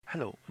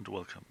Hello and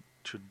welcome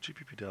to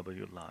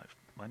GPPW Live.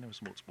 My name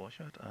is Moritz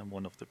Borchert. I'm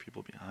one of the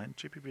people behind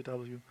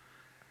GPPW.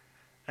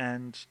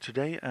 And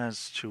today,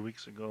 as 2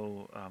 weeks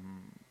ago, I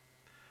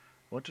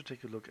want to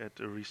take a look at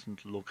a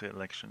recent local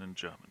election in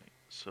Germany.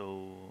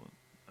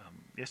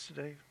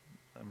 Yesterday,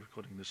 I'm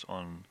recording this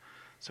on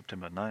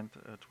September 9th,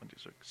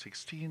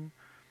 2016.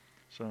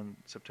 So on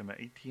September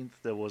 18th,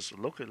 there was a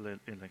local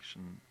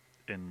election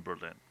in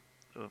Berlin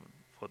uh,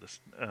 for this,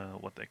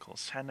 what they call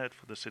Senate,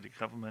 for the city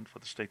government, for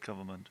the state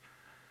government.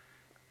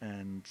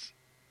 And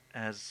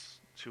as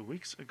 2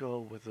 weeks ago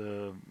with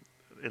the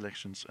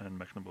elections in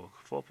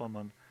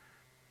Mecklenburg-Vorpommern, I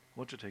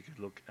want to take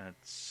a look at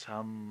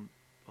some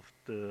of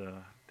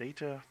the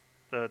data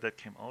that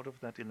came out of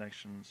that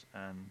elections.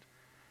 And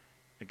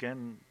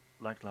again,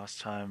 like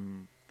last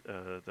time,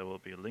 there will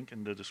be a link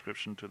in the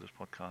description to this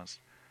podcast.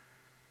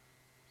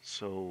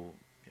 So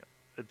yeah,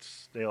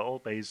 they are all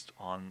based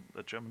on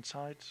the German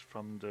site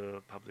from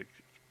the public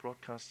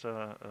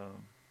broadcaster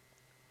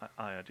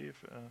ARD,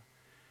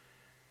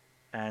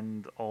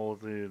 and all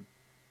the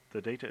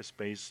data is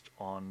based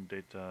on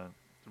data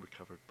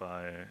recovered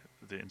by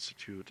the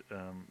institute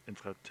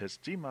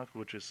Infratest DIMAG,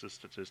 which is a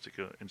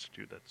statistical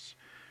institute that's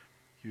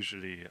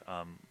usually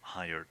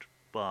hired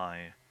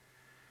by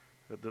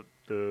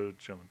the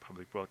German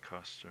public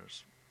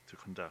broadcasters to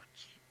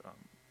conduct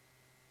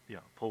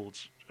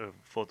polls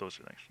for those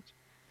elections.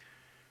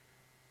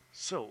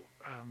 So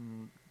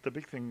the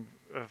big thing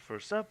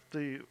first up,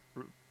 the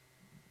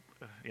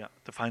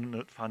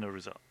final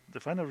result. The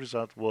final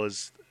result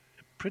was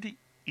a pretty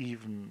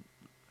even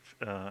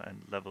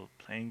and level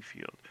playing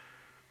field.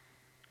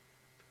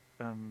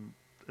 In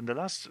the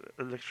last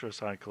electoral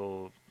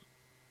cycle,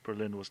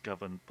 Berlin was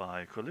governed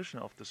by a coalition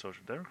of the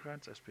Social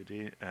Democrats,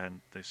 SPD, and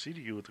the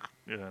CDU,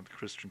 the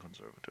Christian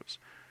Conservatives.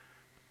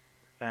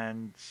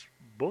 And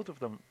both of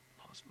them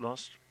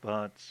lost,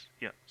 but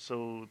yeah,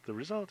 so the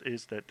result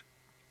is that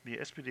the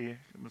SPD,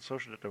 the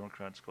Social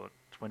Democrats, got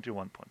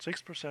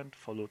 21.6%,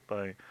 followed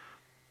by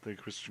the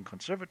Christian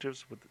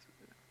Conservatives with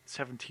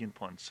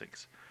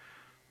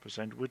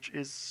 17.6%, which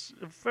is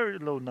a very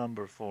low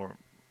number for,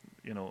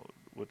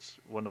 what's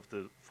one of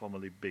the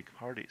formerly big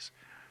parties.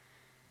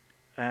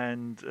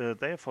 And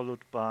they are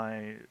followed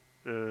by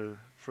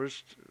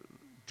first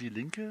Die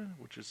Linke,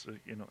 which is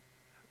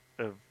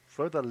a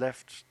further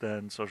left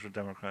than Social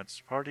Democrats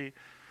Party.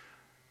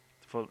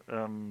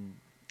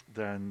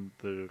 Then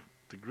the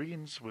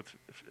Greens with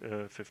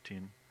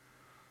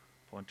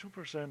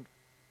 15.2%.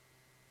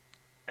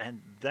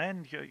 And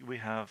then here we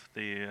have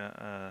the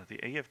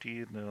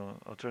AfD, the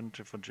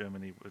Alternative for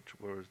Germany, which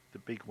were the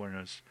big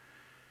winners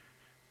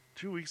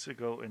 2 weeks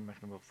ago in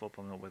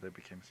Mecklenburg-Vorpommern, where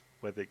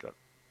they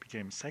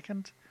became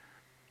second.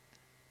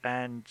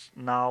 And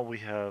now we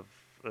have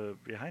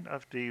behind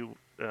AfD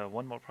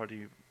one more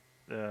party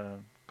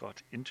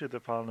got into the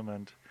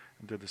parliament,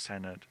 into the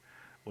Senate,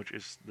 which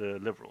is the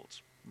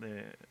Liberals.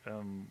 They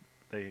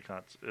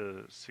got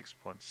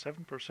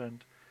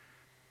 6.7%,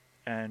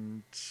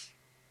 and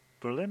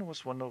Berlin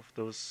was one of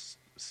those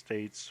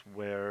states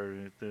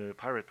where the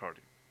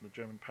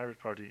German Pirate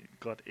Party,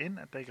 got in,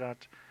 and they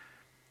got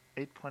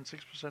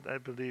 8.6%, I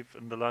believe,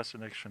 in the last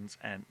elections,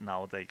 and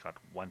now they got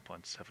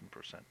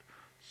 1.7%.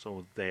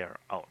 So they are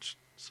out.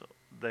 So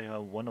they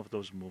are one of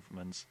those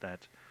movements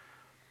that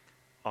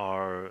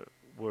had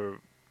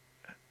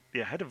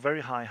a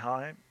very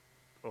high,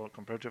 or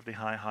comparatively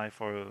high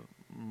for a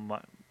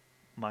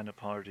minor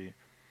party,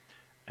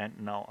 and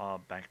now are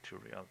back to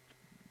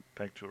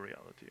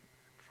reality.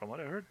 From what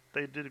I heard,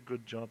 they did a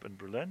good job in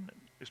Berlin,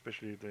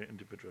 especially the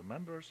individual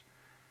members.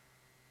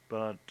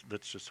 But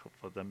let's just hope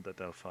for them that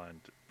they'll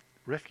find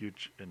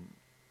refuge in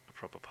a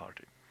proper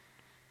party.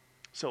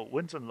 So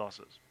wins and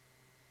losses.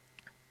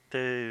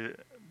 The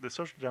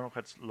Social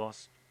Democrats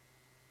lost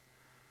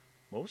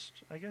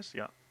most, I guess.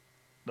 Yeah,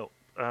 no,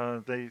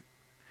 they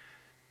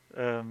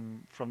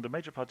from the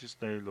major parties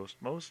they lost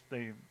most.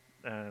 They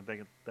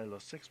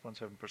lost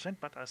 6.7%,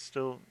 but I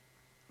still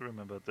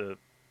remember the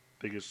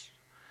biggest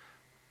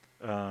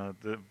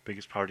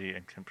party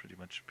and can pretty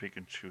much pick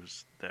and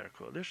choose their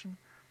coalition.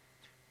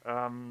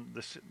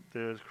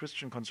 The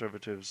Christian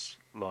Conservatives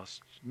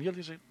lost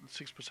nearly 6%,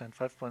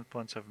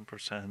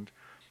 5.7%.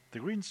 The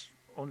Greens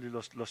only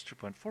lost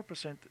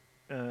 2.4%.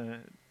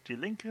 Die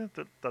Linke,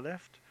 the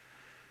left,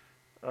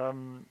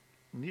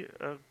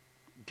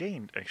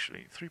 gained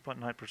actually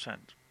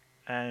 3.9%,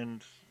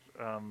 and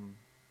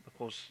of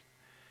course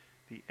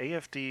the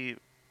AfD,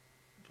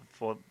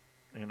 for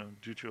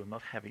due to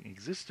not having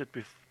existed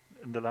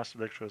in the last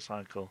electoral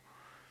cycle,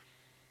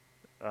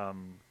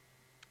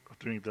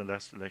 during the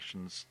last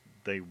elections,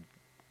 they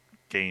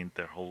gained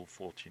their whole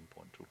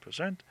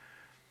 14.2%.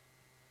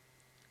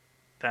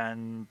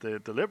 Then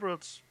the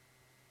Liberals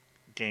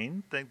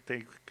gained. They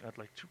got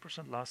like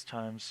 2% last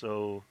time,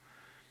 so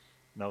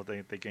now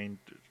they gained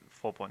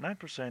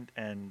 4.9%,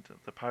 and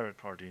the Pirate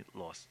Party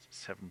lost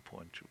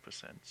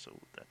 7.2%. So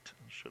that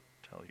should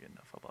tell you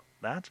enough about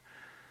that.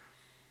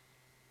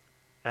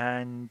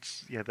 And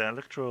yeah, the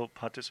electoral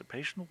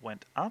participation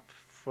went up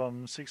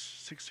from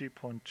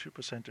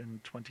 60.2%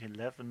 in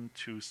 2011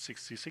 to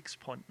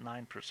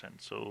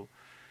 66.9%. So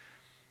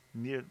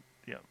near,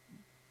 yeah,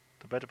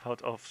 the better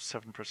part of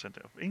 7%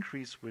 of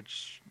increase,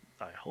 which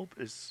I hope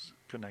is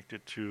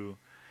connected to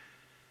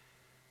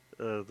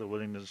the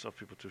willingness of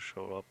people to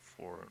show up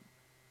for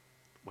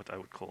what I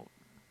would call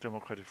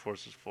democratic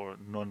forces for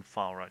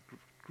non-far right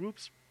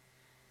groups.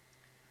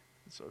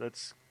 So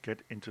let's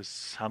get into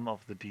some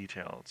of the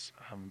details.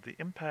 The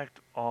impact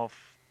of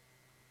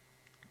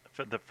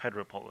the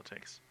federal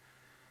politics.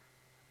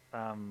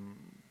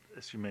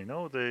 As you may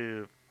know,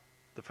 the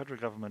federal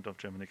government of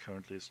Germany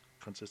currently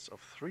consists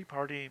of three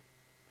parties: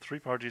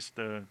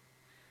 the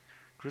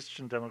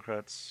Christian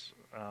Democrats,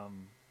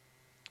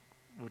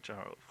 which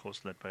are of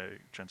course led by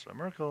Chancellor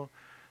Merkel,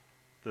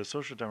 the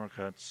Social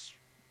Democrats,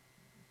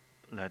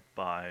 led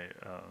by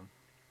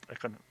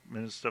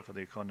Minister for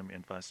the Economy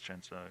and Vice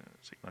Chancellor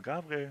Sigmar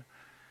Gabriel,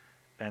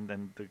 and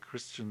then the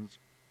Christian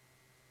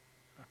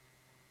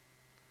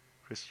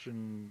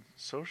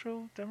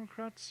Social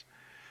Democrats,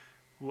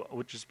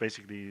 which is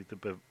basically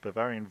the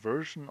Bavarian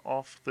version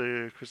of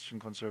the Christian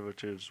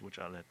Conservatives, which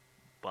are led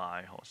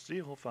by Horst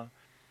Seehofer.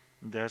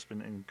 There's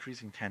been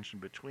increasing tension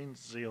between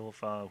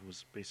Seehofer,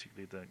 who's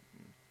basically the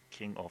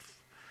king of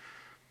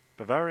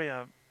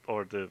Bavaria,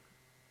 or I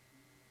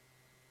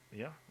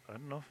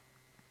don't know,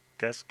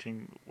 guess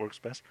king works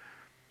best,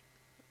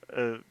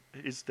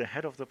 is the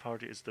head of the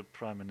party, is the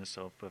prime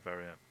minister of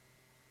Bavaria,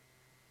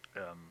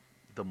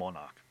 the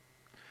monarch.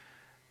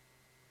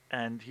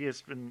 And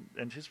his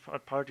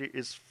party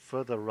is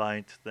further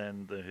right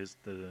than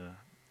the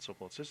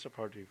so-called sister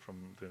party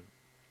from the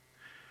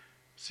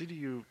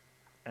CDU,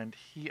 and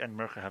he and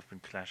Merkel have been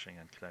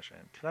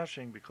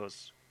clashing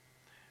because,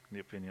 in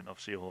the opinion of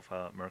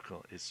Seehofer,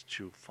 Merkel is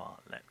too far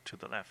to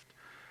the left.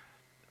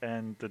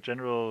 And the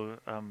general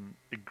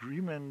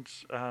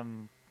agreement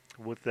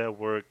with their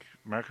work,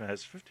 Merkel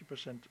has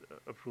 50%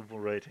 approval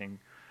rating,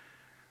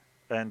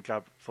 and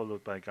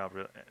followed by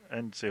Gabriel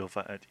and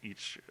Seehofer at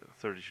each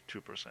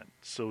 32%.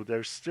 So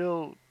there's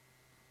still,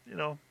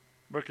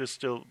 Merkel is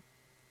still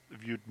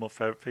viewed more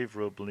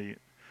favorably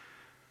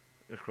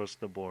across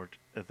the board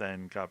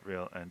than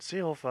Gabriel and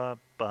Seehofer,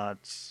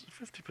 but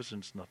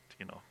 50% is not,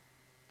 a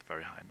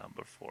very high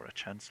number for a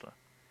chancellor.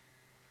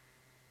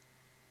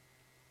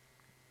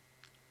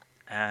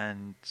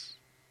 And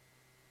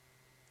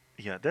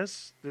yeah,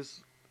 there's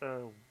there's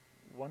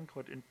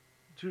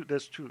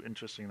two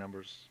interesting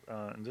numbers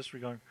in this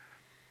regard.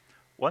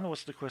 One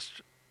was the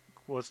question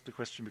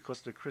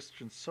because the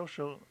Christian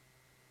Social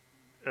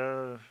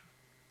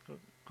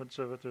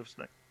Conservatives,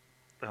 like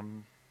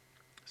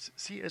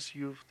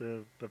CSU,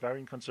 the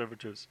Bavarian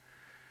Conservatives,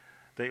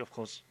 they of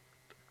course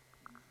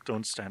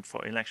don't stand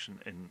for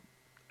election in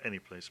any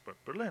place but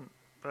Berlin.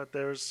 But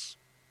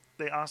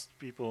they asked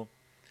people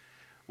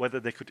whether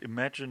they could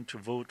imagine to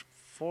vote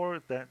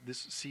for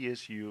this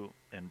CSU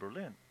in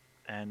Berlin,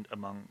 and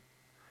among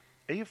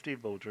AfD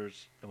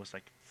voters, it was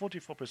like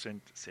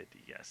 44% said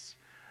yes.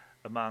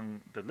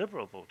 Among the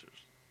liberal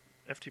voters,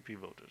 FDP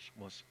voters,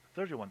 was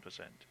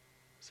 31%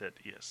 said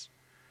yes.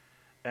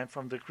 And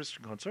from the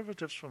Christian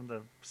Conservatives, from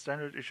the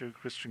standard issue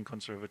Christian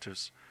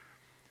Conservatives,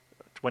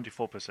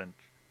 24%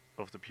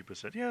 of the people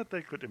said, yeah,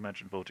 they could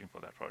imagine voting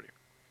for that party.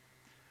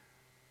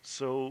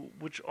 So,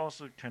 which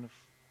also kind of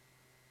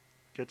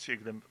gets you a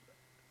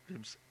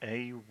glimpse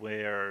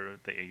where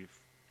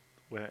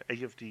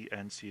AfD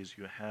and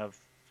CSU have,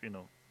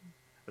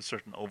 a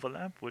certain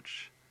overlap,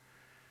 which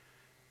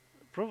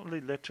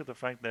probably led to the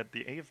fact that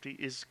the AfD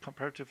is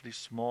comparatively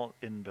small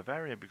in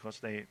Bavaria because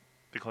the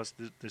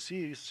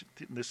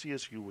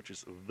CSU, which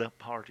is the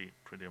party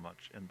pretty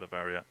much in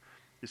Bavaria,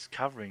 is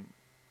covering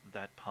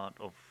that part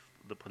of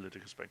the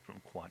political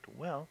spectrum quite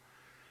well.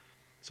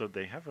 So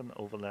they have an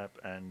overlap,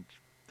 and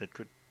that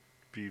could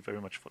be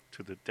very much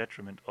to the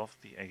detriment of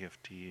the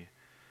AfD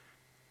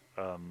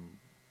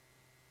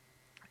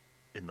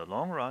in the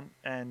long run.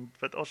 And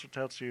that also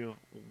tells you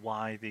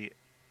why the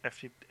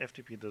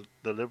FDP,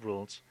 the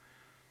liberals,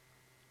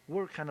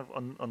 were kind of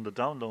on the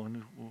down low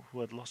and who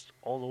had lost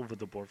all over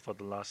the board for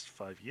the last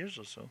 5 years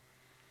or so.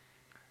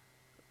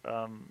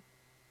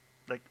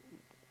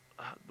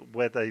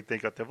 Where they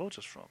got their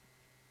voters from.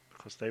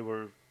 Because they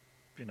were,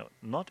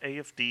 not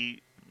AfD,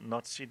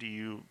 not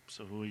CDU,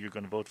 so who are you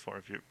going to vote for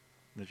if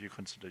you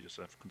consider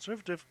yourself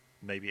conservative?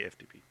 Maybe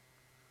FDP.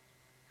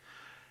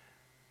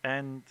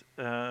 And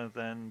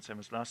then, same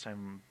as last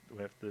time,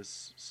 we have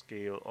this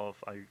scale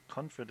of are you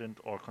confident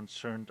or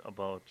concerned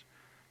about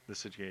the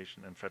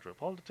situation in federal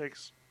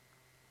politics?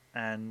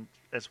 And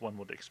as one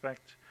would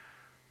expect,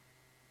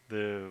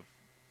 the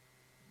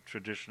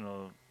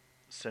traditional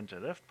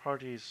center-left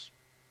parties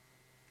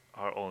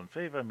are all in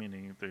favor,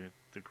 meaning the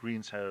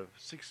Greens have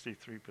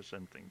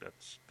 63% think that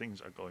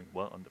things are going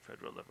well on the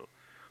federal level.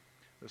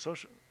 The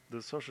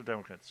Social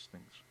Democrats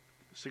think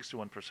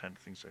 61%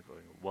 thinks they're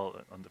going well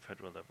on the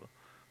federal level.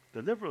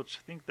 The Liberals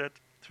think that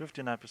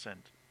 59%.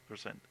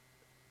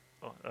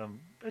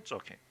 It's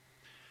okay.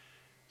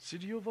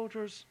 CDU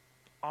voters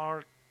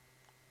are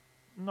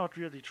not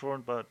really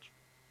torn, but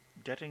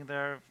getting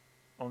there.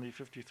 only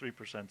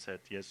 53% said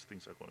yes,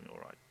 things are going all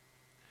right.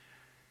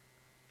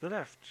 The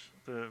left,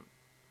 the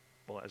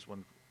well, as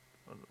one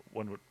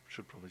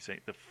should probably say,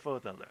 the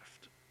further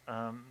left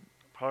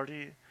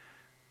party,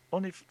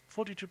 only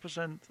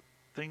 42%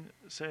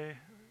 say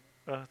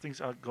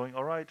things are going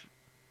all right.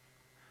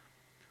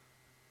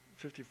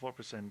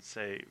 54%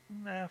 say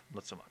nah,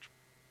 not so much.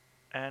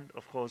 And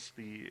of course,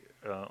 the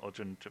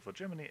Alternative for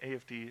Germany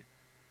 (AfD),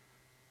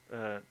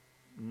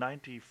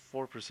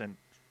 94%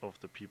 of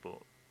the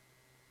people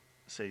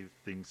say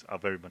things are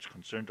very much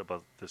concerned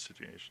about the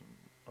situation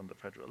on the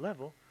federal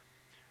level,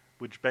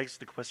 which begs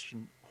the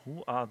question: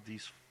 who are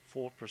these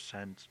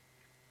 4%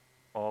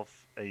 of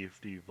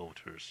AfD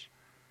voters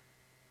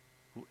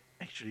who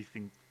actually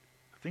think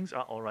things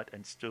are all right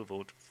and still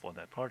vote for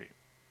that party?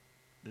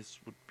 This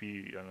would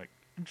be like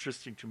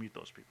interesting to meet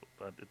those people,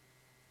 but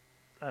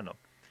I don't know.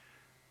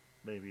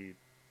 Maybe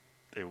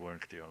they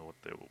weren't clear on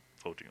what they were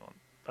voting on.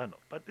 I don't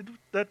know, but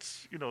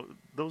that's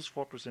those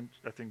 4%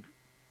 I think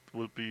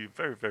will be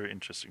very very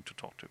interesting to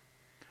talk to,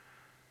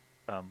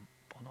 or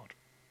not.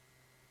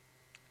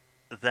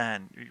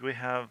 Then we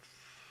have.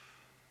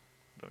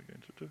 What are we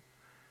going to do?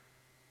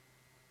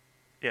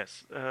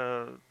 Yes.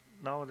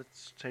 Now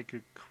let's take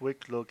a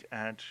quick look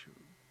at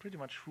pretty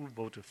much who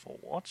voted for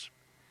what,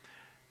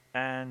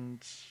 and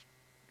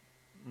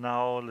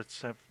now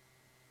let's have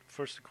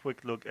first a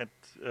quick look at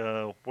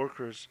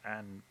workers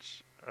and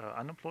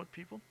unemployed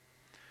people.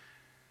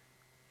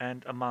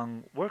 And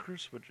among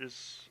workers, which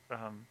is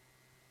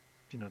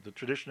the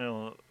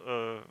traditional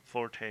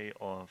forte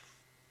of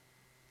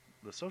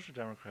the Social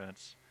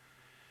Democrats,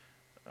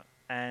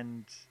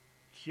 and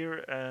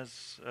here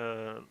as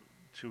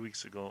 2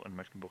 weeks ago in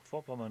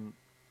Mecklenburg-Vorpommern,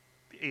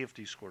 the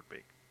AfD scored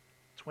big.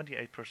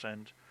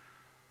 28%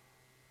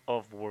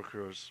 of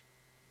workers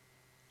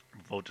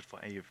voted for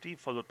AfD,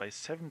 followed by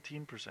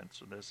 17%.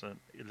 So there's an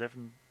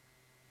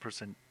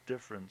 11%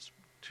 difference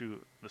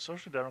to the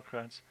Social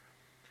Democrats,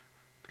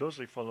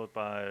 closely followed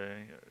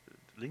by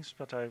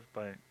Linkspartei,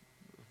 by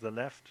the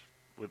left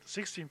with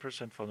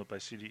 16%, followed by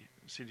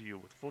CDU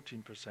with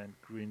 14%,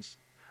 Greens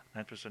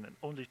 9%, and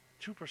only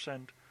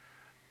 2%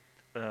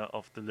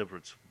 of the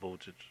Liberals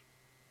voted,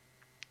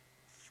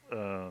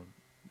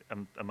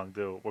 among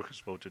the workers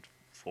voted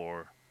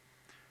for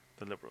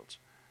the Liberals.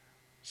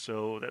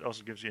 So that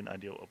also gives you an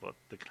idea about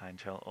the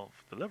clientele of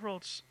the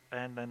Liberals.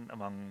 And then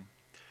among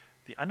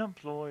the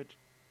unemployed,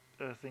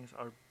 things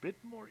are a bit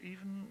more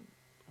even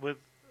with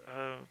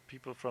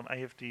people from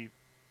AfD.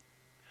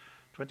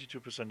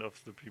 22%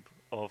 of the people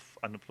of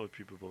unemployed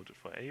people voted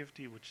for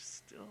AfD, which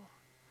is still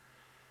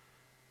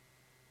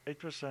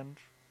 8%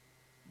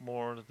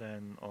 more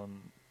than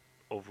on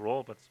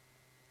overall, but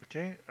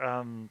okay.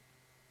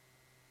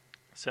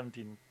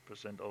 17%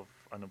 of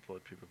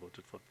unemployed people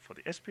voted for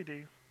the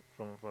SPD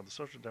from the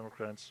Social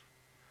Democrats,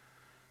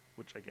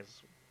 which I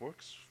guess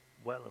works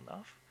well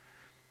enough.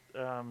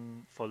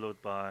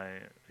 Followed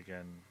by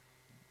again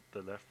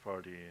the left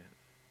party,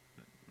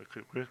 the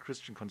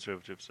Christian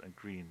Conservatives and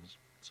Greens.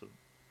 So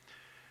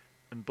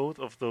in both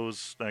of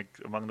those, like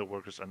among the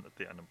workers and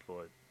the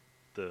unemployed,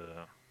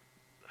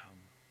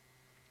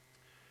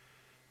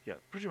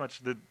 pretty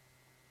much the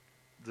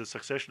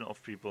succession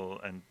of people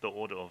and the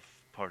order of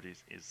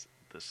parties is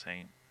the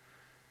same.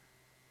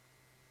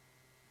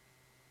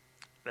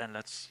 Then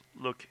let's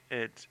look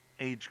at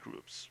age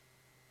groups.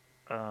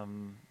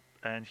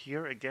 And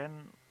here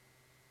again,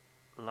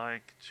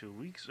 like 2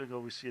 weeks ago,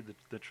 we see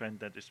the trend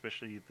that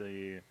especially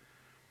the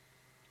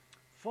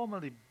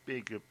formerly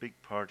big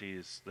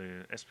parties,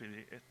 the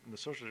SPD, the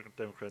Social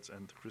Democrats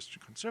and the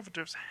Christian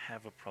Conservatives,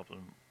 have a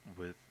problem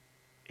with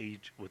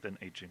an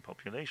aging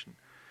population.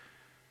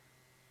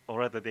 Or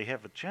rather, they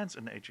have a chance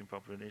in an aging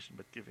population,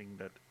 but given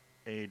that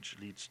age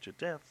leads to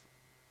death,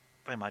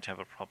 they might have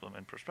a problem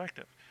in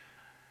perspective,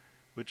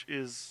 which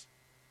is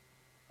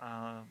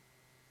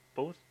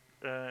both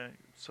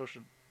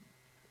Social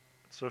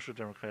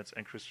Democrats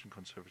and Christian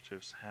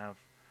Conservatives have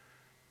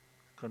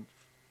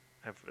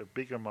a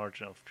bigger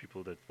margin of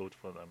people that vote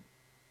for them,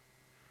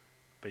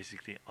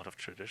 basically out of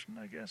tradition,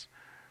 I guess.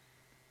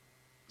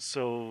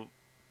 So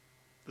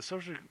the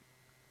Social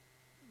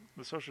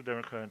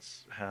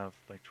Democrats have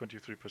like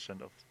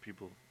 23% of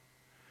people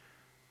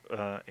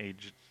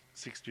aged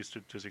 60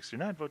 to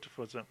 69 voted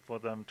for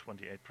them.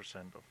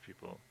 28% of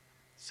people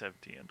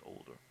 70 and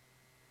older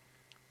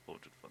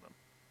voted for them,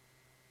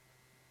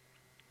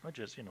 which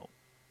is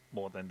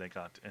more than they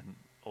got in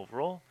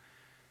overall.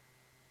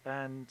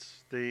 And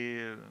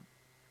the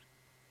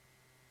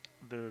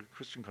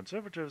Christian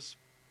Conservatives,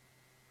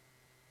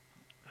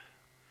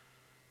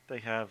 they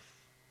have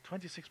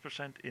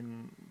 26%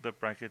 in the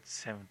bracket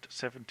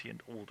 70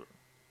 and older,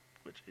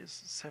 which is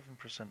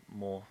 7%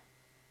 more,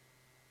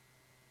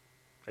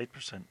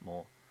 8%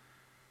 more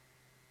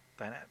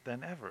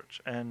than average,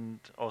 and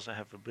also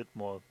have a bit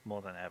more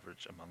than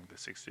average among the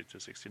 60 to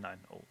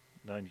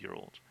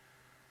 69-year-olds.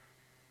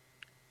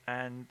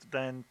 And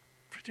then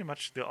pretty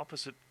much the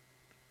opposite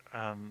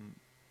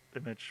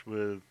image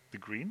with the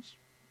Greens,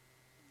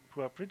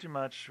 who are pretty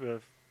much who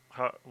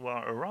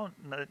are around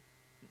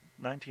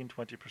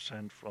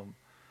 19-20% from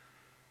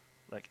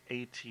like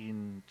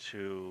 18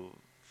 to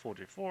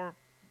 44,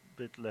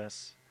 bit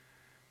less.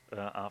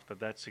 After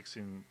that,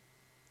 16%,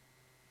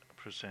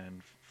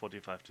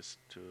 45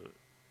 to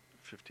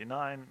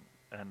 59,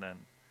 and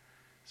then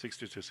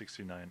 60 to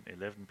 69,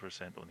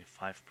 11%, only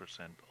 5%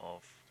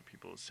 of the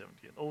people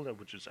 70 and older,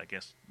 which is, I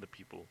guess, the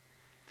people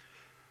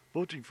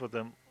voting for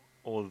them,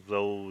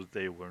 although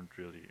they weren't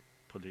really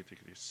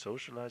politically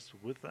socialized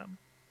with them.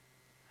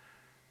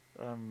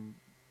 Um,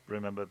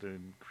 Remember, the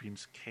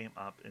Greens came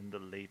up in the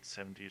late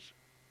 70s,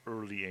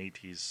 early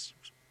 80s,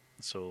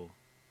 so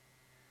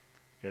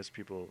I guess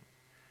people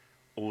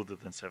older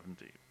than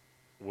 70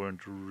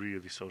 weren't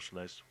really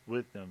socialized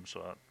with them,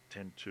 so I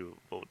tend to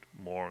vote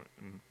more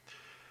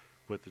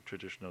with the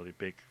traditionally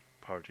big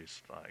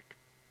parties like,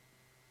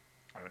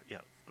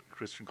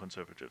 Christian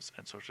conservatives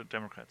and social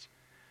democrats.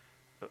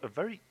 A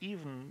very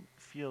even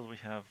field we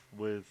have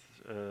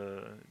with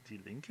Die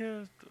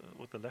Linke,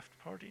 with the left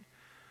party,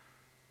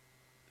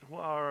 who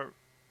are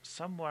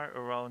somewhere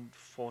around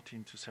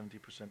 14 to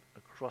 70%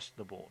 across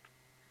the board.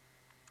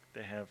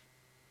 They have,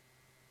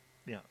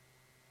 yeah,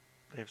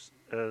 they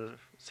have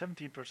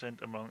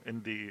 17% among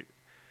in the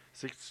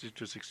 60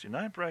 to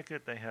 69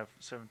 bracket. They have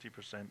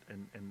 70%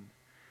 in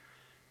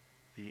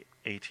the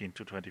 18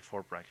 to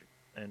 24 bracket,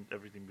 and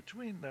everything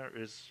between there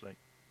is like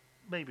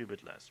maybe a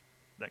bit less,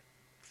 like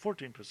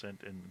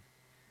 14% in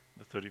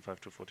the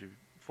 35 to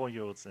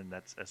 44-year-olds, and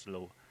that's as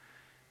low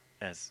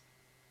as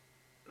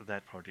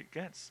that party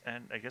gets.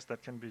 And I guess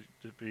that can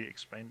be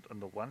explained on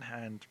the one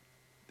hand,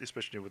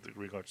 especially with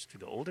regards to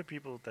the older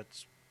people.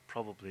 That's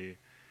probably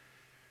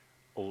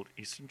old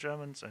Eastern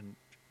Germans and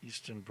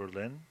Eastern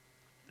Berlin,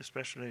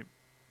 especially.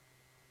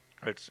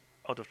 It's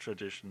out of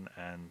tradition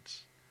and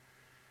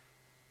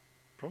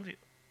probably,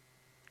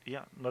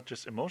 yeah, not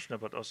just emotional,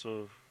 but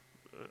also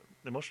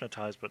emotional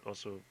ties, but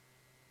also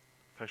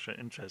factual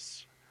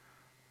interests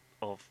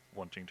of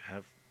wanting to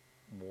have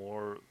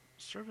more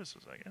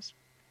services, I guess.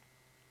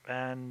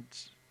 And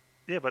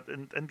yeah, but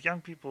and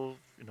young people,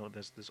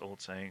 there's this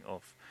old saying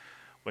of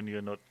when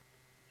you're not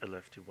a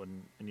lefty,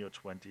 when in your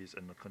 20s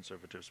and not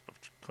conservatives, but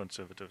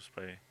conservatives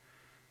by I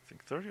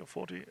think 30 or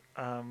 40,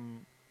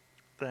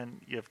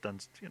 then you have done,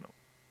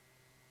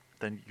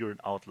 then you're an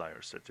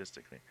outlier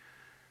statistically.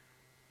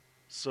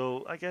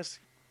 So I guess,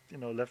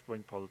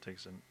 left-wing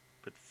politics and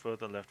a bit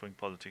further left-wing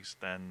politics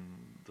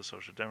than the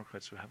Social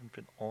Democrats, who haven't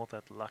been all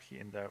that lucky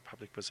in their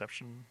public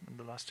perception in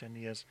the last 10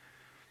 years,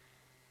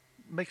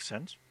 makes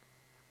sense.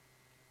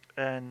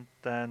 And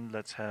then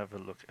let's have a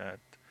look at,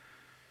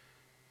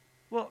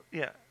 well,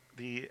 yeah,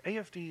 the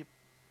AFD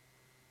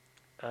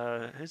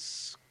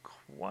is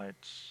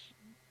quite,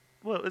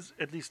 well, it's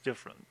at least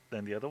different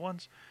than the other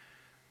ones.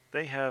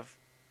 They have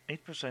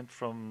 8%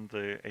 from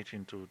the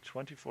 18 to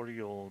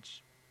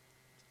 24-year-olds,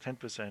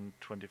 10%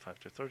 25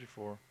 to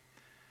 34,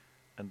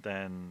 and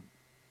then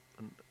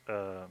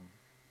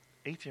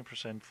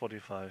 18%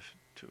 45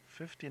 to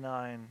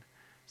 59,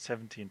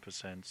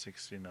 17%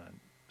 69,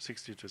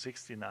 60 to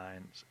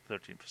 69,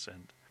 13%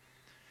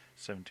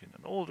 17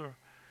 and older.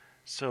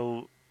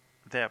 So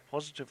their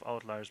positive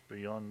outliers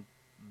beyond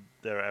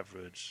their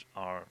average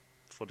are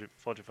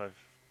 45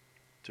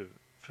 to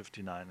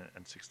 59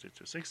 and 60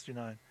 to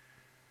 69,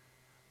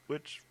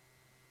 which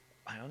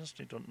I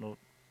honestly don't know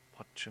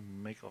what to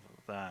make of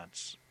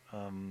that.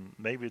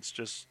 Maybe it's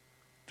just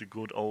the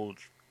good old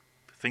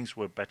things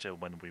were better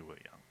when we were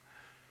young.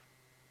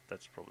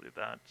 That's probably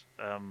that.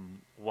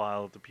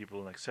 While the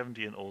people like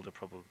 70 and older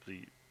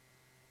probably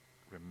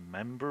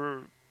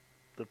remember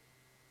the,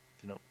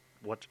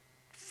 what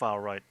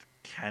far right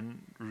can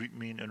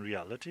mean in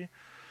reality,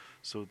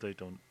 so they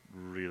don't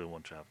really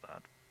want to have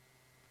that.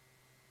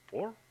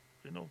 Or,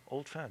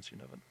 old fans, you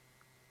never.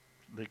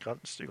 They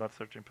still got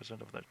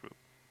 13% of that group.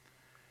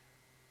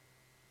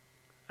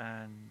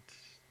 And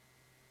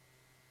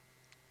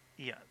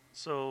yeah,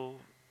 so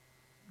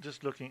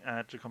just looking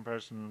at the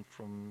comparison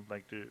from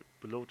like the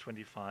below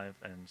 25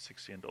 and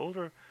 60 and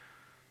older,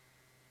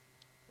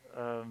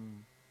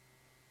 um,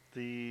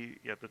 the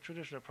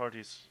traditional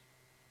parties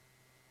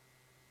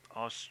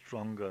are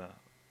stronger,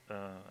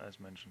 as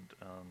mentioned,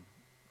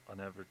 on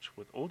average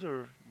with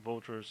older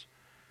voters.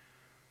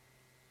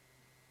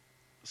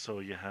 So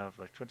you have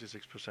like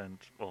 26%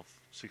 of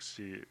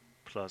 60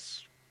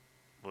 plus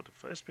voted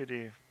for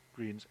SPD,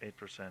 Greens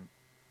 8%,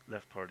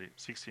 Left Party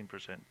 16%,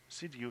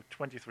 CDU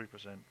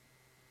 23%,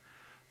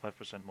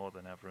 5% more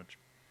than average.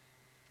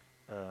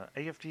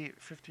 AFD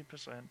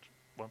 15%,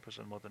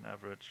 1% more than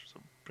average,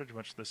 so pretty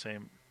much the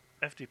same.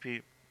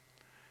 FDP,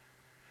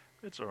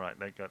 it's alright,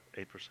 they got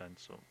 8%,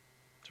 so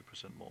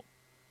 2% more.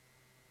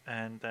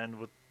 And then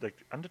with like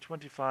under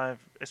 25,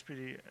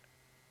 SPD,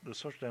 the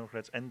Social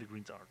Democrats and the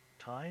Greens are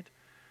tied,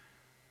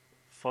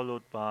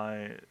 followed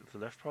by the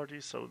Left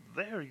Party. So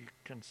there you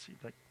can see,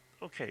 like,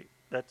 okay,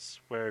 that's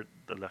where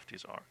the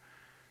lefties are,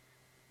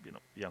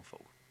 young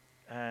folk.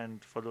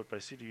 And followed by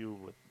CDU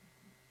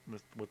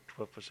with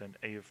 12%,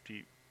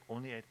 AFD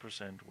only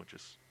 8%, which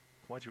is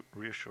quite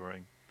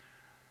reassuring.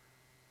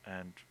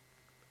 And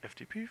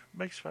FDP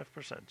makes 5%,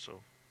 so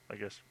I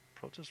guess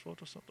protest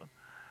vote or something.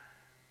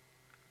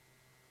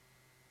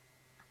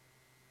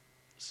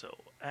 So,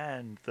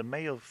 and the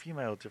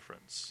male-female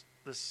difference.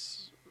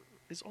 This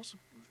is also,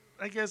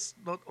 I guess,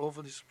 not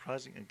overly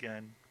surprising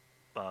again,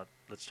 but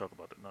let's talk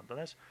about it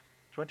nonetheless.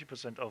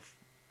 20% of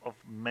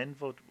men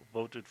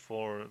voted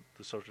for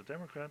the Social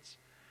Democrats.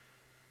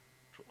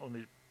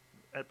 Only,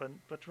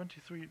 but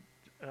 23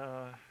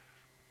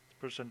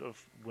 percent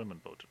of women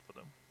voted for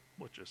them,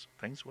 which is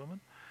thanks women.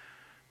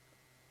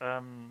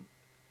 18%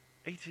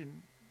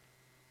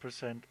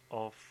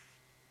 of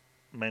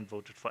men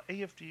voted for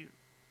AFD,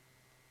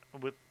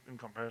 with in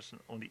comparison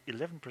only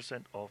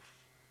 11% of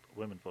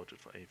women voted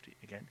for AFD.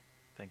 Again,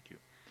 thank you.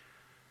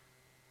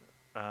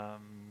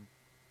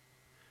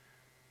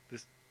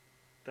 This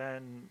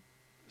then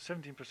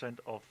 17%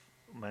 of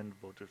men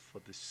voted for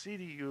the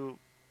CDU,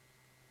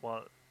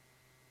 while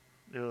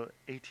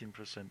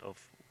 18% of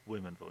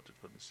women voted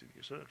for the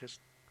CDU. So I guess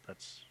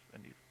that's a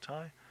neat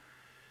tie,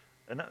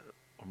 and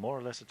or more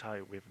or less a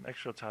tie. We have an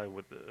actual tie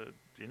with the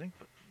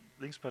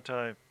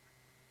Linkspartei,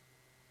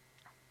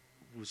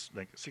 who's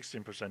like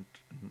 16%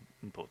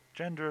 in both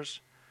genders,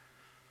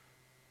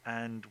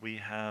 and we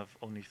have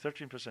only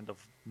 13%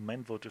 of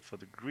men voted for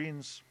the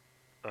Greens,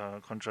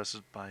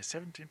 contrasted by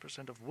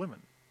 17% of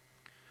women.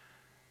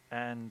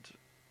 And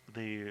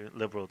the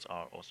Liberals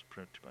are also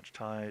pretty much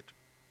tied,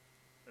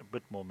 a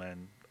bit more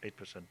men,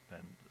 8%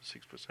 men,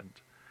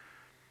 6%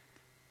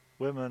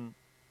 women.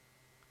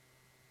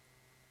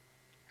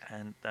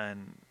 And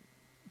then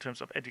in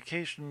terms of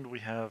education, we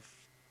have,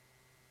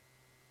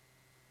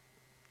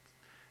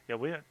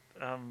 we're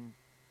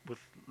with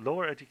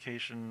lower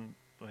education,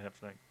 we have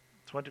like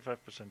 25%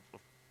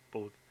 of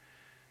both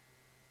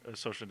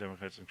Social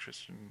Democrats and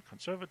Christian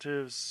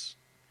Conservatives,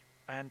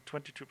 and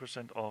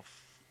 22% of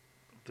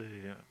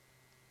the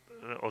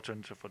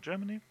Alternative for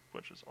Germany,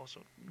 which is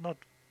also not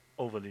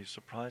overly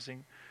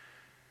surprising.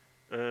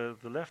 The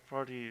Left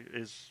Party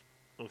is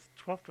with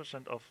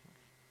 12% of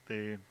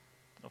the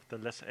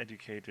less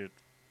educated.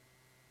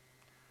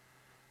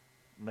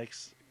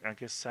 Makes, I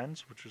guess,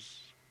 sense, which is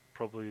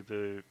probably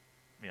the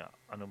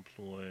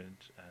unemployed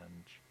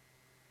and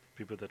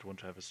people that want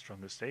to have a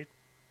stronger state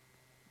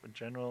in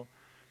general.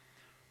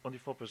 Only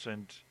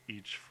 4%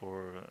 each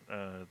for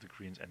the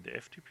Greens and the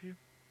FDP,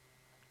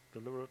 the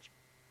Liberals.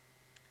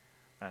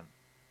 And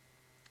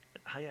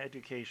higher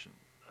education,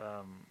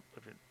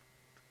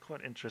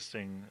 quite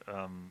interesting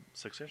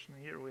succession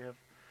here. We have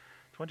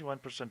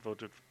 21%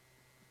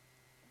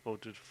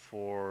 voted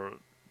for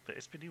the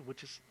SPD,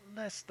 which is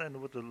less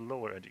than with the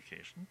lower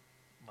education,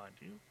 mind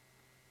you,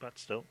 but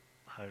still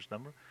highest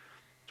number.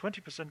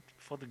 20%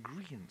 for the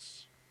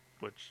Greens,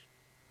 which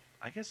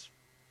I guess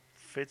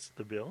fits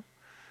the bill,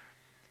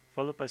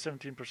 followed by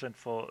 17%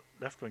 for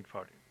left-wing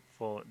party,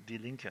 for Die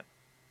Linke.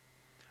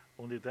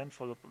 Only then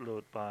followed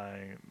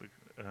by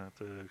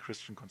the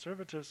Christian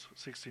Conservatives,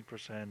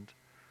 16%.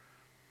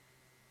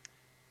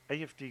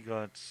 AFD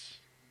got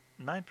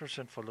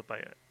 9%, followed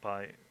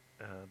by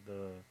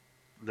the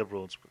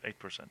Liberals with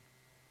 8%,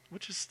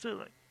 which is still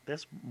like,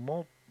 there's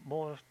more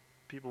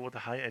people with a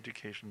high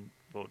education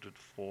voted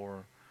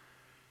for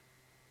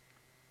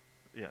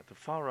the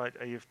far right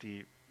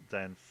AFD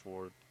than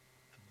for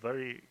the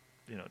very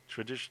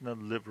traditional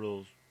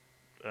liberal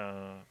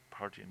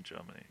party in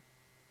Germany,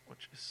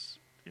 which is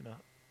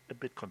a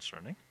bit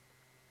concerning.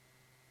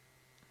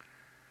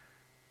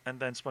 And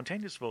then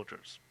spontaneous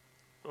voters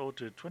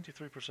voted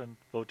 23%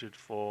 voted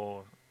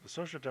for the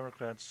Social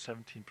Democrats,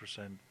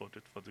 17%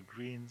 voted for the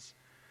Greens,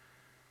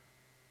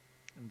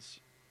 and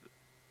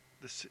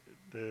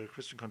the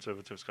Christian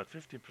Conservatives got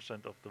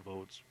 15% of the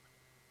votes.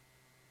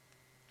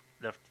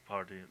 Left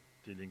Party,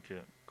 Die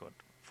Linke, got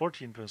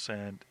 14%,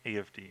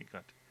 AFD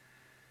got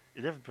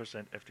 11%,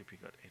 FDP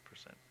got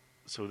 8%.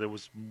 So there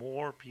was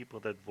more people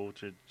that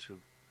voted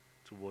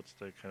towards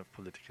the kind of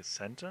political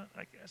center,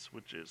 I guess,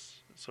 which is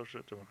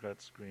Social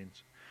Democrats,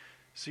 Greens,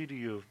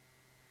 CDU,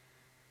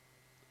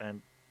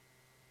 and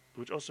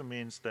which also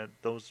means that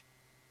those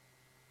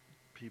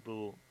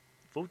people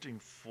voting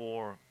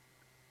for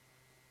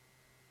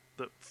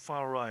the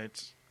far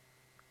right,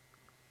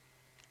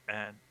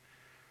 and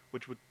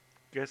which would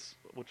I guess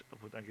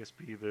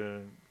be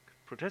the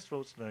protest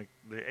votes, like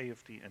the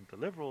AFD and the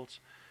Liberals,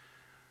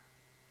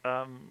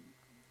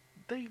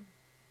 they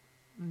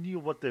knew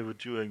what they were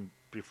doing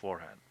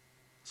beforehand.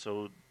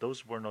 So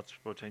those were not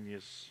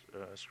spontaneous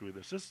screw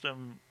the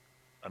system.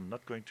 I'm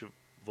not going to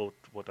vote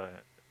what I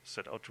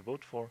set out to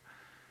vote for,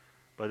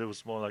 but it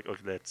was more like,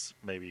 okay, let's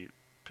maybe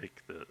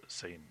pick the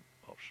sane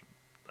option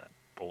then,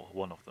 or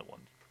one of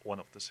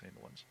the sane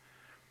ones.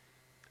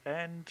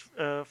 And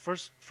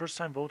first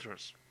time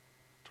voters,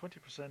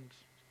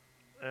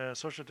 20%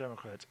 Social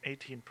Democrats,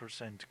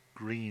 18%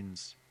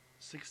 Greens,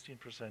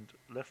 16%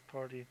 Left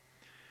Party,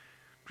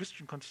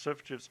 Christian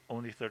Conservatives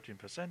only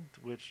 13%,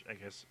 which I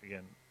guess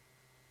again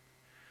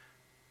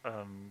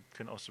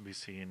can also be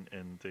seen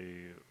in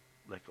the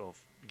lack of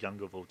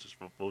younger voters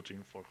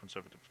voting for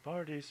conservative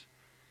parties.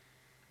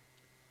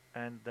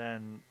 And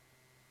then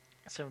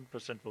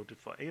 7% voted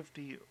for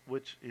AFD,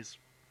 which is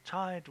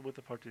tied with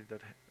the party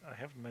that I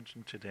haven't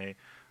mentioned today,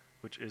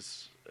 which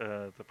is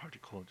the party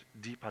called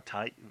Die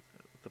Partei,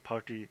 the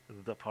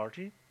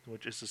party,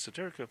 which is a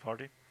satirical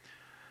party,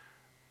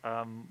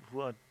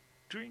 who are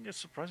doing a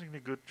surprisingly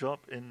good job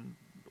in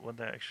when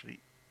they're actually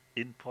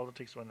in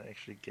politics, when they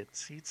actually get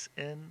seats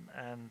in,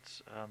 and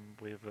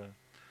we have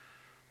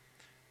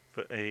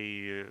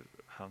a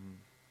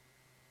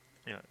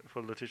yeah,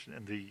 politician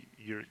in the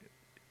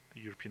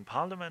European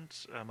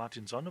Parliament,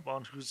 Martin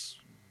Sonneborn, who's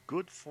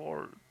good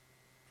for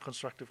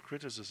constructive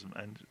criticism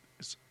and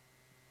is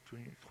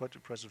doing a quite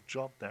impressive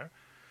job there.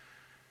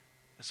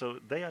 So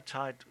they are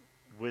tied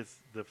with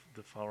the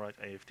far right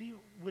AFD,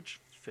 which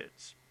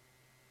fits.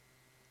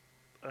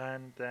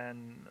 And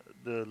then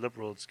the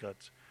Liberals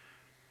got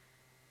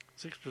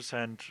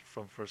 6%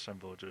 from first time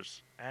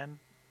voters, and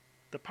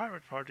the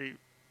Pirate Party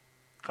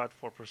got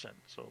 4%.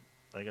 So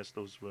I guess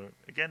those were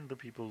again the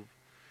people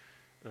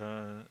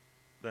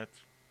that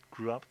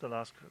grew up the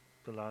last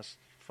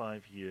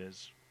 5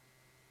 years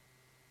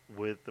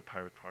with the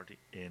Pirate Party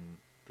in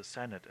the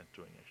Senate and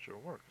doing extra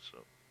work. So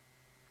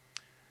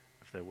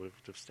if they would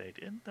have stayed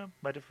in, there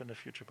might have been a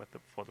future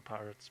for the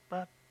Pirates,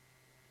 but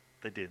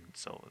they didn't,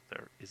 so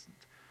there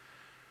isn't.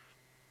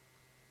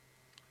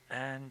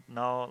 And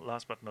now,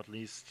 last but not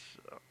least,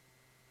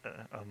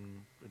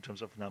 in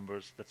terms of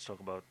numbers, let's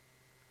talk about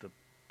the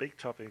big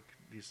topic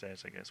these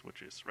days, I guess,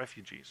 which is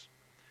refugees.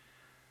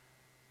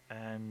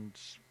 And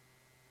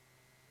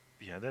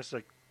yeah, there's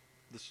like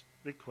this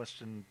big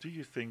question: do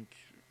you think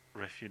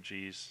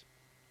refugees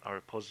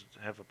are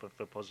have a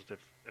positive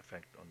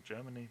effect on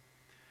Germany?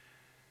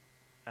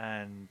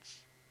 And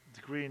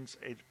the Greens,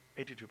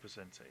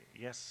 82% say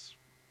yes.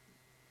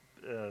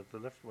 The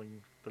left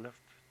wing, Die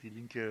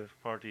Linke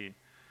party,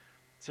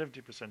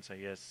 70% say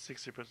yes.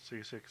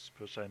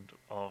 66%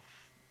 of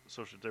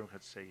Social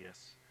Democrats say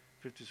yes.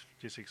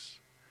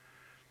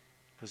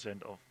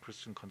 56% of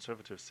Christian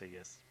conservatives say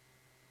yes.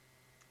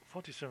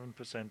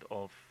 47%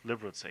 of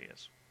liberals say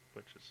yes,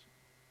 which is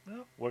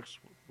works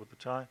with the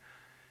tie.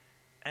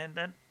 And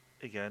then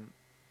again,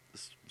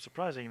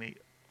 surprisingly,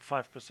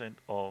 5%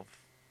 of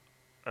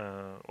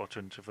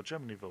Alternative for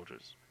Germany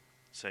voters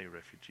say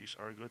refugees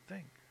are a good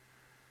thing,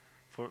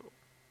 for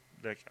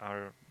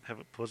have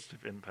a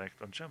positive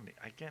impact on Germany.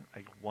 Again,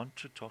 I want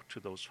to talk to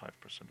those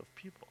 5% of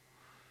people.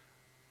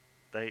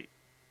 I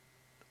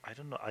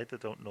don't know, either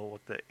don't know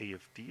what the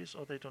AFD is,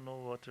 or they don't know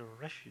what a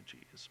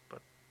refugee is,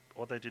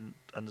 or they didn't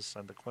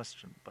understand the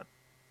question. But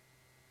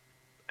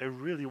I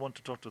really want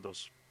to talk to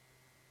those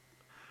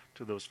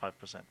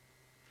 5%.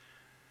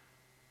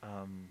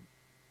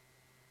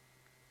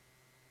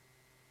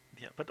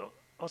 Yeah, but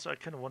also I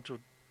kind of want to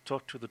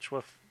talk to the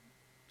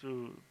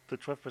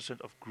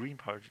 12% of Green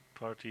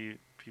Party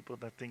people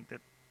that think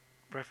that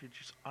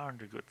refugees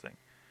aren't a good thing.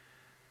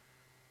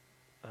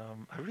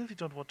 I really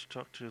don't want to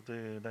talk to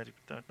the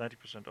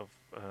 90% of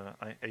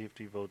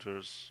AFD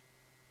voters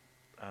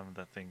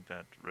that think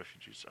that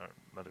refugees are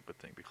not a good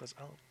thing, because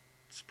I'll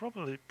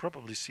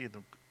probably see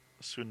them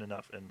soon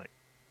enough in like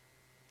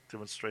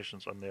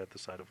demonstrations on the other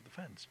side of the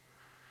fence.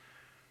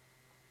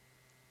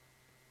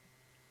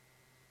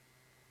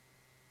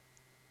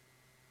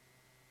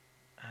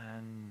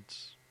 And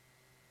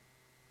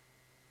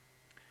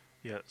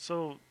yeah,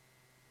 so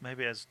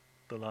maybe as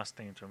the last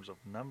thing in terms of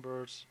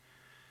numbers,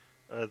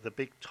 the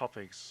big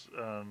topics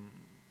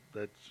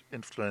that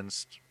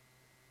influenced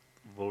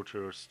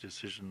voters'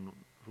 decision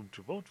whom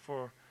to vote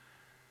for,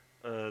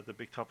 the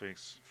big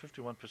topics,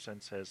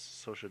 51% said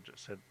social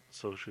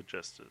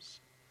justice.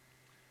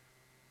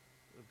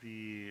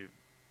 The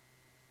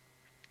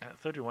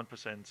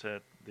 31%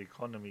 said the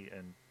economy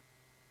and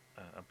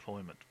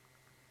employment.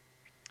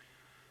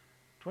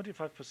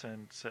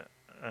 25%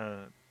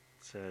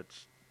 said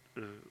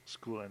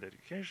schools and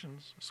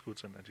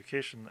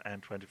education,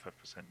 and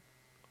 25%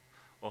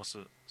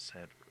 also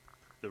said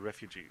the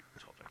refugee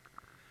topic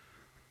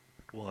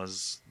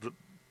was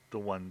the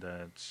one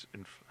that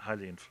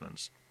highly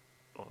influenced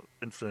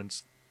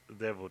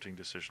their voting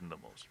decision the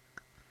most.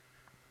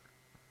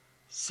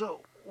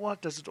 So,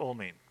 what does it all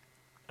mean?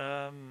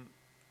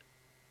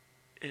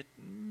 It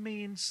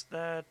means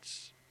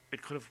that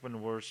it could have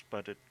been worse,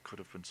 but it could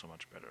have been so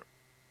much better.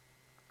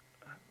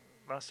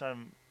 Last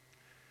time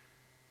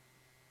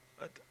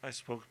I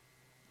spoke,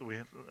 we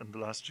had in the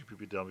last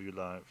GPPW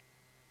live,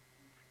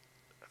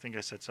 I think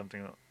I said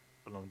something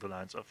along the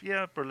lines of,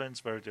 yeah,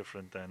 Berlin's very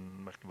different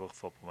than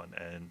Mecklenburg-Vorpommern,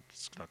 and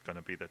it's not going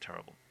to be that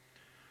terrible.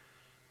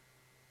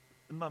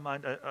 In my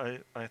mind,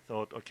 I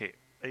thought, okay,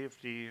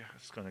 AFD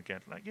is going to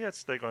get like,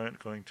 yes, they're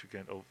going to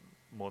get over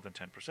more than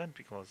 10%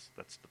 because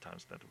that's the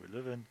times that we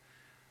live in,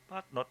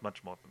 but not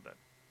much more than that.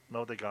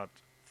 Now they got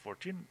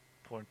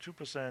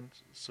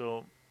 14.2%,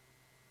 so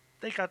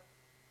they got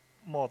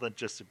more than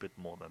just a bit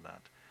more than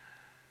that.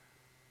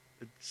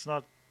 It's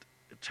not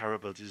a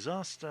terrible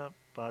disaster,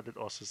 but it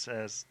also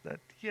says that,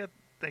 yeah,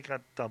 they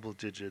got double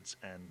digits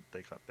and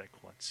they got there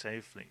quite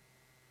safely.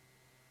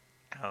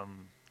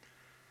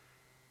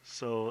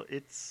 So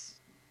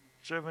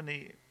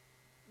Germany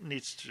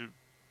needs to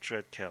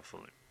tread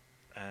carefully,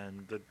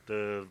 and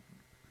the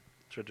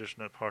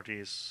traditional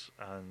parties,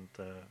 and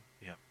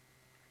yeah,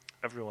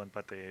 everyone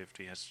but the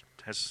AFD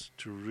has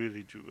to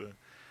really do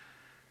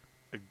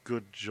a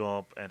good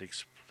job at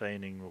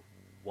explaining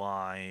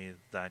why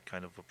that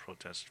kind of a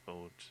protest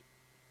vote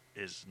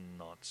is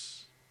not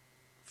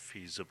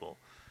feasible,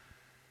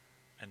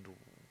 and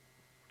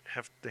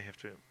they have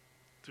to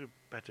do a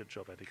better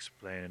job at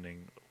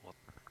explaining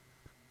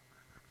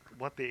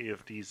what the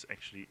AFD is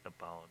actually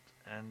about.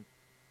 And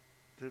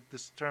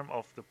this term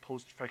of the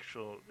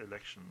post-factual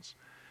elections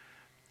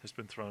has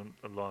been thrown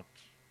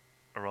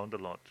around a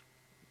lot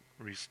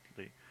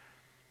recently,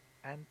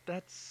 and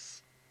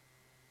that's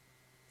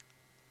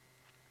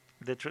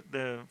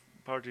the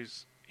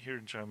parties here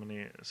in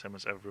Germany, same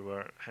as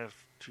everywhere, have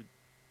to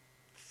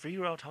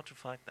figure out how to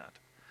fight that.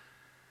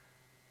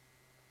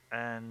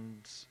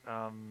 And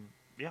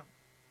yeah,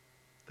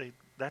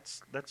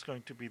 that's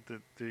going to be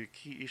the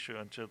key issue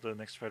until the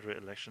next federal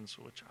elections,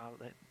 which are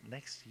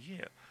next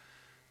year.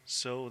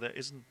 So there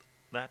isn't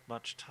that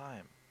much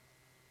time,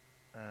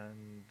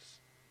 and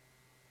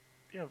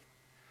yeah,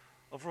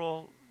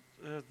 overall,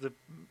 the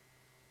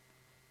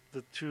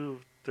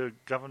the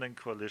governing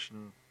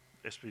coalition,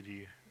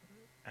 SPD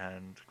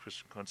and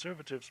Christian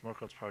Conservatives,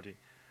 Merkel's party,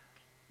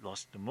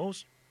 lost the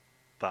most,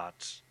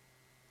 but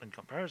in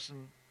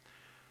comparison,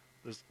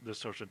 the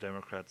Social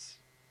Democrats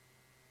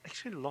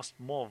actually lost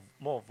more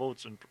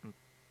votes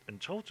in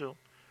total,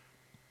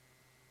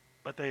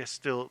 but they are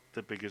still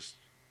the biggest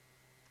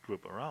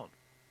group around.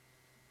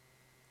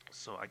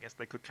 So I guess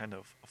they could kind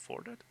of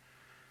afford it.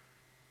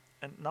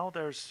 And now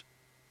there's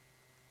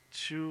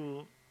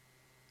two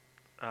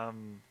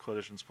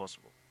coalitions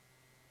possible.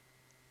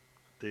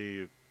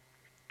 The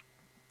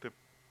the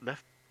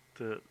left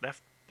the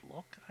left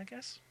bloc, I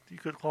guess you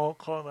could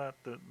call that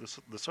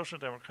the Social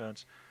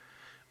Democrats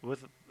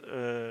with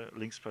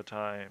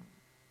Linkspartei,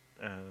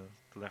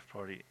 the Left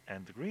Party,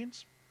 and the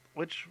Greens,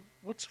 which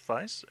would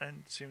suffice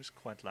and seems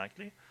quite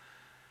likely.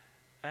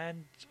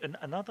 And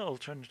another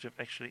alternative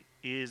actually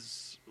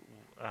is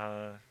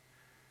the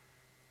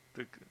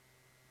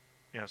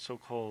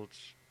so-called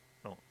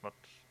no not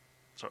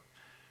sorry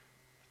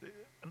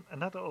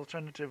another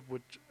alternative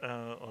would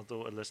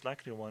although a less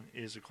likely one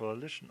is a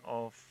coalition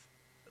of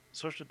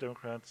Social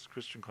Democrats,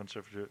 Christian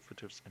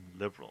Conservatives, and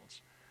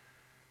Liberals,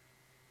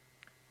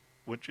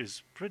 which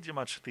is pretty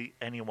much the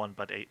anyone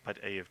but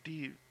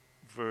AFD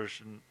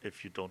version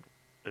if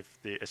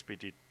the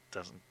SPD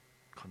doesn't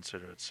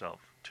consider itself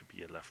to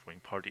be a left-wing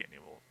party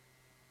anymore.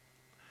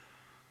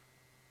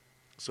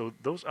 So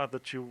those are the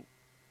two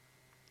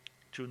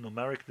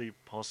numerically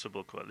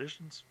possible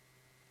coalitions,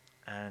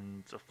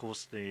 and of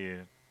course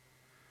the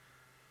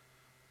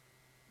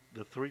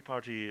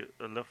three-party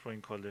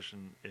left-wing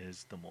coalition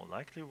is the more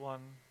likely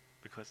one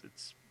because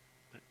it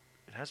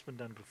has been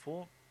done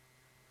before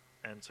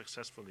and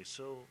successfully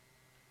so,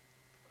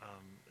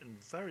 in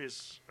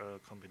various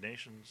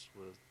combinations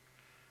with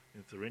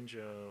in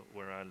Thuringia,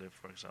 where I live,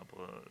 for example.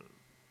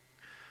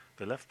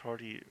 The Left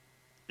Party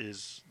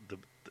is the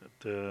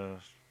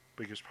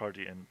biggest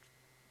party, and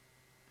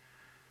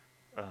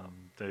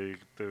the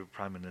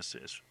prime minister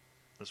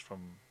is from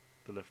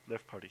the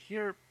left party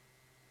here.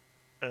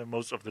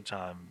 Most of the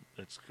time,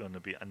 it's going to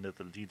be under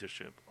the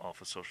leadership of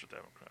a social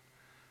democrat.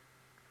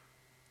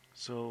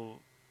 So,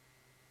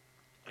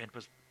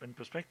 in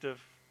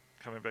perspective,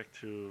 coming back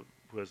to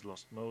who has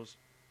lost most,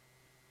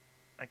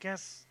 I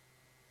guess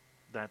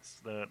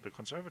that's the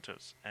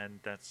conservatives, and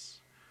that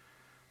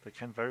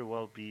can very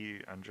well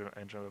be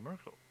Angela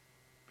Merkel,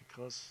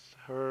 because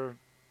her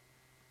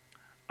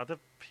other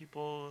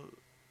people,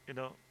 you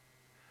know,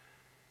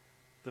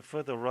 the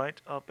further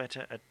right are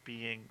better at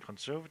being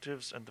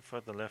conservatives, and the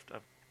further left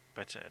are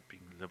better at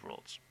being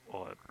liberals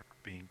or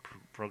being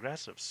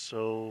progressives.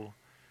 So,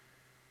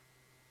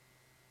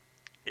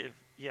 if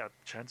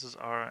chances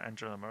are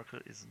Angela Merkel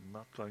is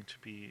not going to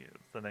be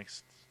the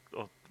next,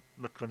 or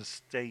not going to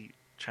stay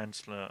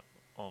chancellor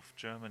of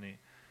Germany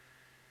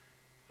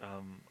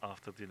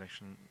after the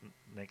election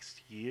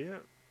next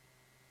year,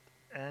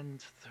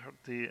 and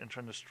the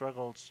internal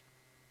struggles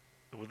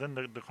within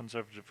the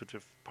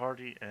Conservative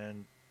Party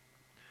and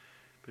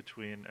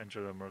between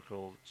Angela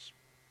Merkel's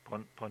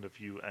point of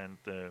view and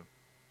the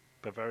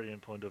Bavarian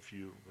point of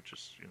view, which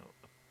is,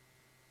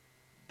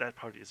 that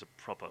party is a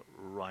proper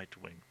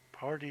right-wing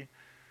party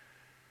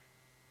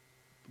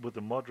with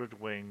a moderate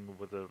wing,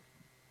 with a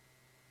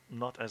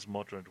not as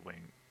moderate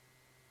wing.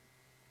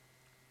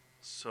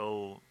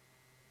 So,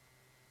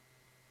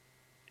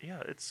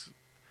 it's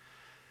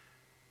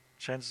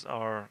chances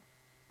are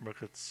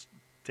Merkel's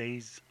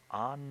days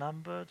are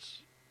numbered,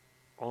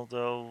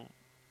 although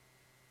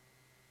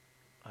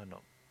I don't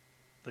know.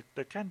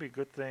 That can be a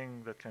good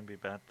thing, that can be a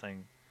bad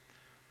thing.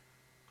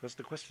 Because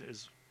the question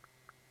is,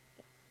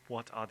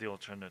 what are the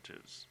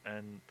alternatives?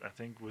 And I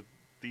think with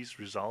these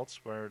results,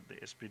 where the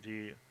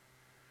SPD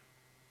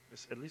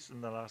is, at least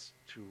in the last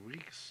 2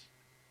 weeks,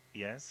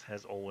 yes,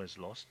 has always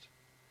lost,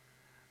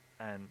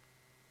 and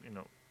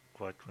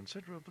quite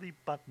considerably,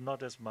 but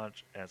not as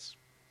much as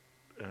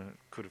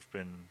could have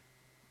been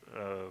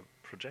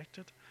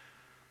projected.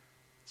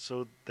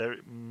 So there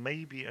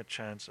may be a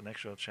chance, an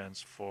actual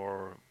chance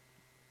for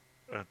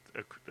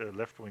a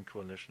left-wing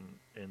coalition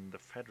in the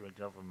federal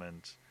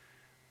government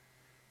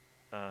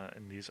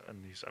in these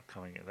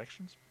upcoming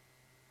elections.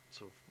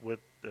 So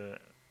with the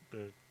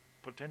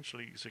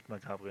potentially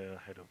Sigmar Gabriel,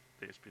 head of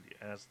the SPD,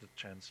 as the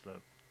chancellor,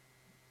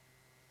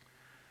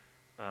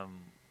 um,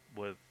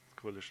 with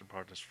coalition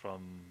partners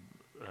from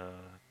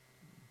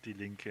Die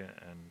Linke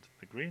and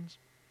the Greens,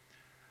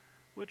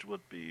 which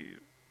would be,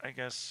 I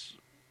guess,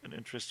 an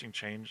interesting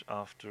change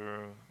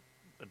after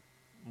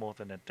more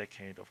than a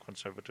decade of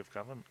conservative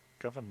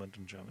government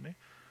in Germany.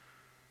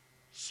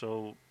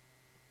 So,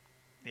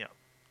 yeah,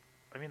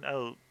 I mean,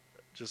 I'll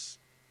just,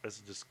 as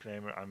a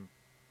disclaimer, I'm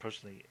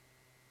personally,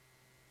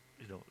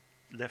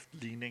 left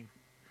leaning,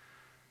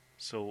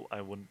 so I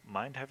wouldn't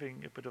mind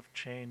having a bit of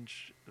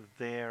change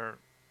there.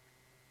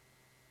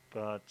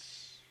 But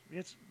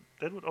yes,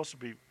 that would also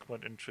be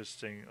quite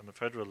interesting on the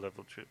federal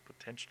level to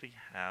potentially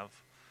have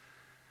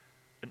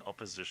an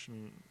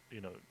opposition,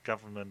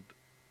 government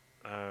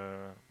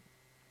uh,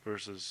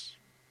 versus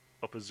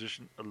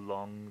opposition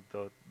along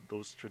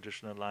those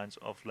traditional lines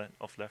of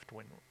left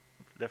wing,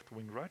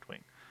 right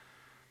wing,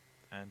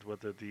 and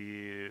whether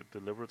the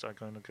liberals are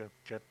going to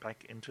get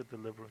back into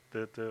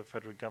the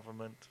federal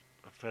government,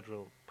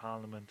 federal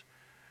parliament,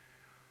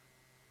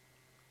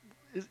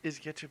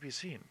 is yet to be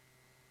seen.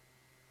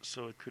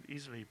 So it could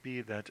easily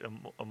be that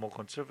a more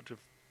conservative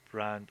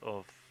brand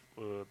of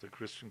the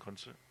Christian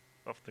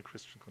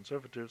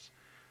conservatives,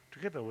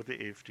 together with the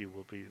AfD,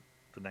 will be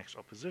the next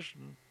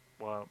opposition,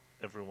 while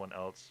everyone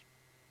else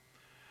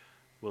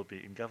will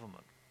be in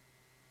government.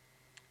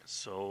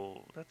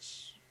 So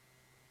that's,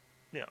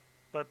 yeah,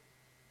 but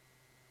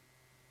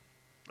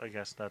I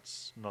guess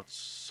that's not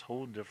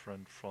so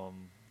different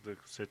from the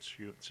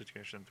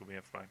situation that we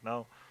have right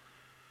now,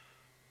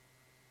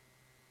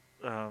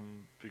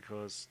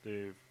 because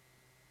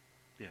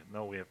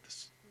now we have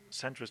this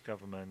centrist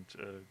government,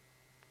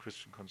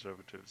 Christian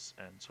conservatives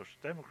and social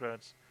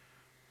democrats,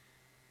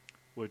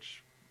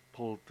 which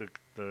pulled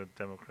the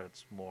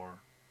Democrats more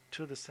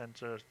to the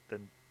center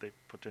than they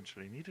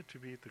potentially needed to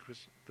be,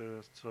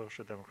 the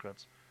social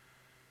democrats.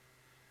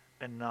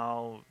 And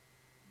now,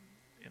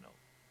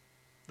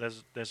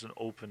 there's an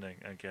opening,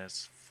 I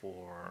guess,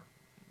 for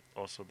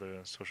also the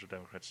social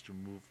democrats to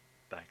move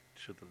back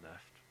to the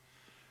left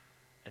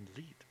and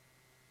lead,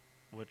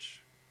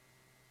 which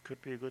could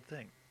be a good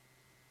thing.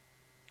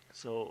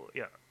 So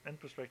yeah, in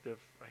perspective,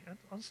 I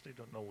honestly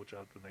don't know which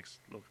are the next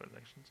local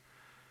elections.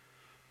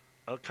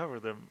 I'll cover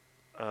them,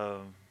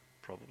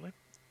 probably.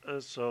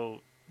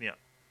 So yeah,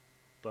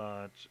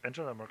 but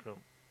Angela Merkel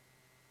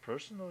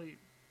personally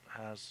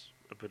has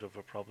a bit of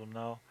a problem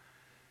now.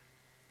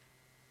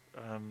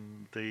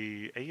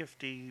 The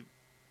AfD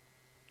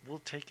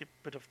will take a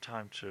bit of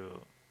time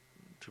to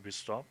be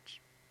stopped,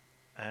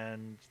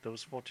 and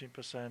those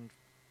 14%,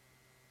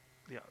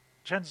 yeah,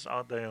 chances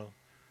are they'll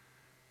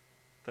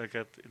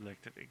get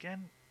elected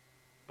again,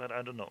 but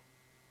I don't know.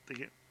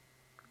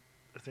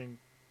 I think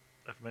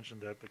I've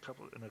mentioned that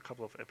in a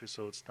couple of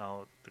episodes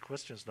now. The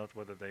question is not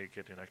whether they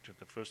get elected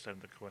the first time.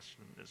 The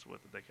question is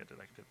whether they get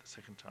elected the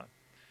second time.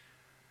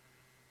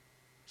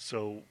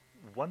 So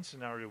one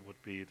scenario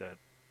would be that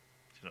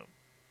you know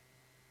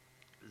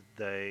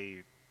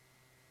they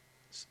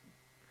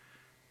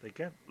they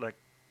get like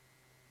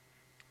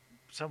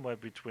somewhere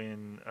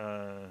between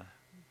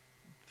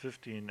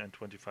 15 and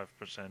 25%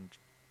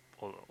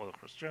 all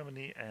across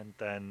Germany, and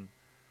then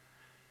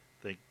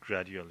they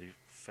gradually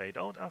fade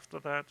out after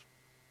that,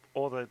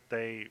 or that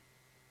they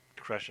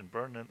crash and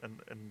burn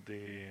in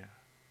the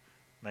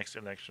next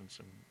elections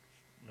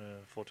in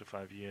 4 to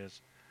 5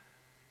 years,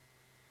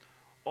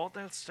 or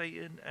they'll stay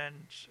in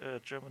and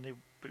Germany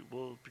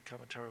will become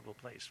a terrible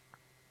place.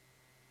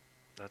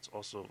 That's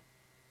also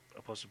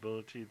a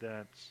possibility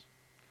that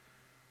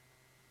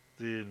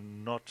the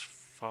not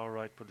far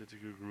right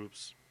political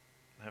groups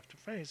have to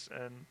face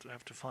and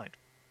have to fight.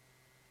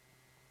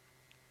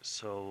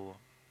 So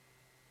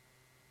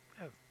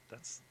yeah,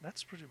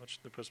 that's pretty much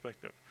the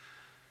perspective.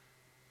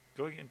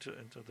 Going into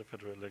the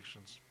federal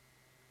elections,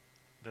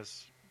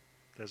 there's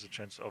there's a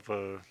chance of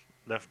a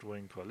left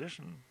wing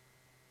coalition.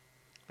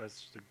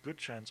 There's a good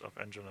chance of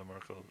Angela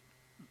Merkel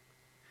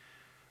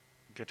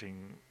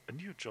getting a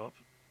new job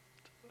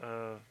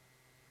uh,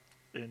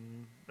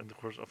 in the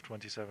course of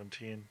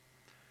 2017.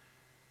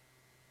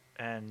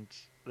 And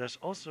there's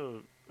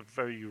also a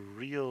very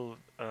real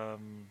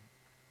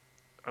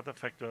other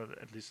factor,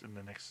 at least in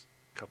the next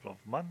couple of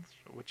months,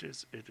 which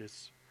is it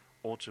is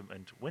autumn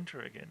and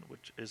winter again,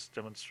 which is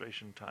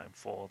demonstration time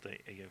for the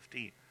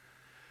AfD,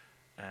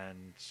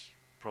 and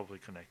probably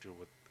connected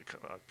with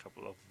a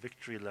couple of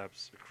victory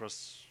laps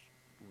across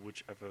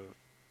whichever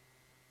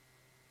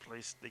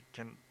place they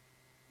can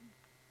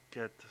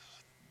get,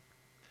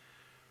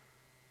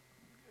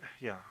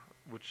 yeah,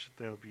 which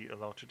they'll be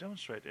allowed to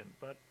demonstrate in.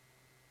 But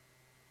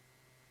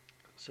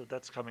so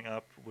that's coming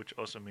up, which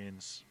also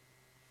means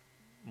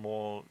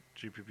more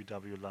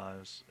GPPW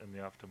lives in the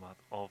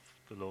aftermath of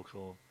the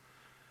local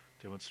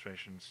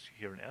demonstrations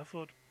here in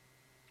Erfurt.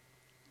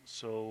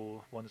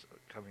 So one is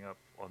coming up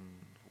on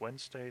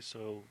Wednesday.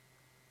 So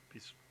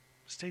please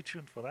stay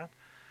tuned for that.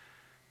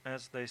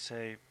 As they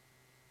say,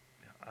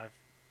 yeah, I've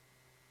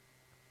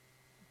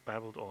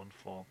babbled on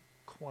for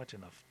quite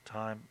enough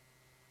time.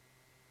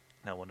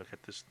 Now I want to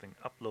get this thing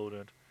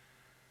uploaded.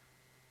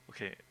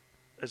 Okay,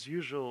 as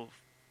usual,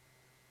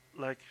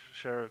 like,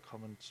 share,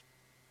 comment,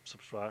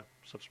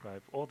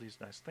 subscribe, all these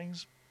nice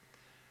things.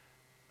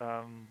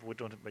 We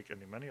don't make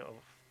any money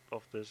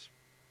of this,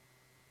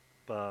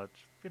 but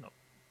you know,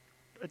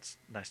 it's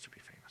nice to be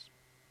famous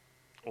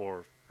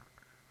or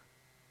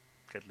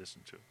get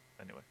listened to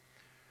anyway.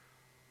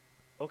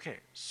 Okay,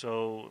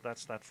 so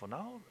that's that for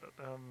now.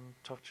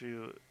 Talk to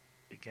you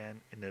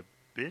again in a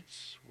bit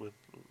with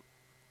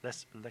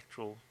less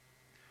electoral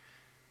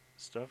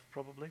stuff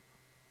probably.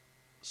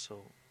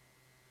 So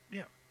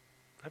yeah,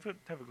 have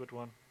a good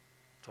one.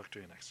 Talk to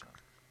you next time.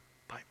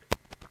 Bye.